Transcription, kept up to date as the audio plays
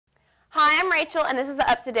I'm Rachel, and this is the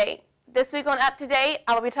Up to Date. This week on Up to Date,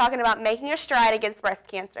 I will be talking about making a stride against breast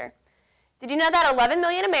cancer. Did you know that 11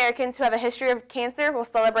 million Americans who have a history of cancer will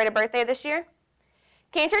celebrate a birthday this year?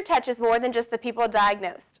 Cancer touches more than just the people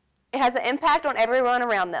diagnosed. It has an impact on everyone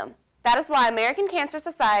around them. That is why American Cancer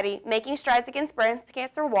Society, Making Strides Against Breast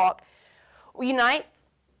Cancer Walk, unites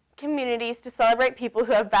communities to celebrate people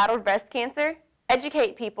who have battled breast cancer,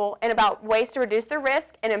 educate people and about ways to reduce the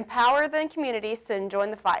risk, and empower the communities to join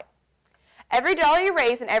the fight. Every dollar you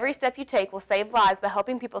raise and every step you take will save lives by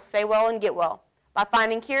helping people stay well and get well, by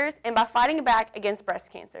finding cures, and by fighting back against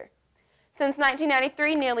breast cancer. Since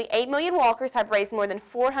 1993, nearly 8 million walkers have raised more than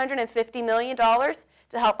 $450 million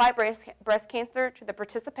to help fight breast cancer to the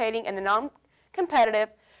participating in the non-competitive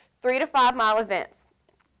 3 to 5 mile events.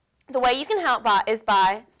 The way you can help is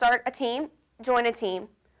by start a team, join a team,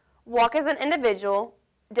 walk as an individual,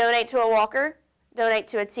 donate to a walker, donate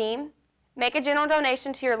to a team, make a general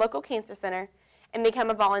donation to your local cancer center, and become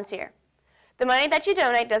a volunteer. The money that you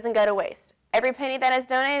donate doesn't go to waste. Every penny that is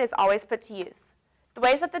donated is always put to use. The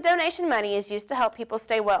ways that the donation money is used to help people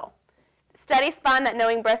stay well. Studies find that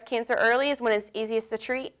knowing breast cancer early is when it's easiest to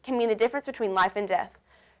treat can mean the difference between life and death.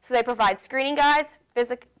 So they provide screening guides,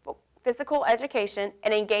 physical education,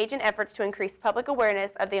 and engage in efforts to increase public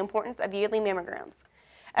awareness of the importance of yearly mammograms.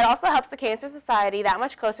 It also helps the Cancer Society that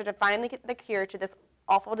much closer to finding the cure to this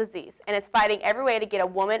awful disease, and it's fighting every way to get a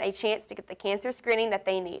woman a chance to get the cancer screening that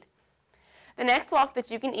they need. The next walk that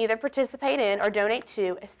you can either participate in or donate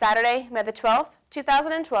to is Saturday, May the 12th,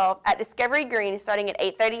 2012 at Discovery Green starting at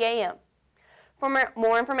 8:30 a.m. For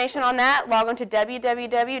more information on that, log on to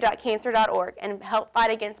www.cancer.org and help fight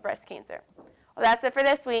against breast cancer. Well, that's it for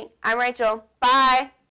this week. I'm Rachel. Bye.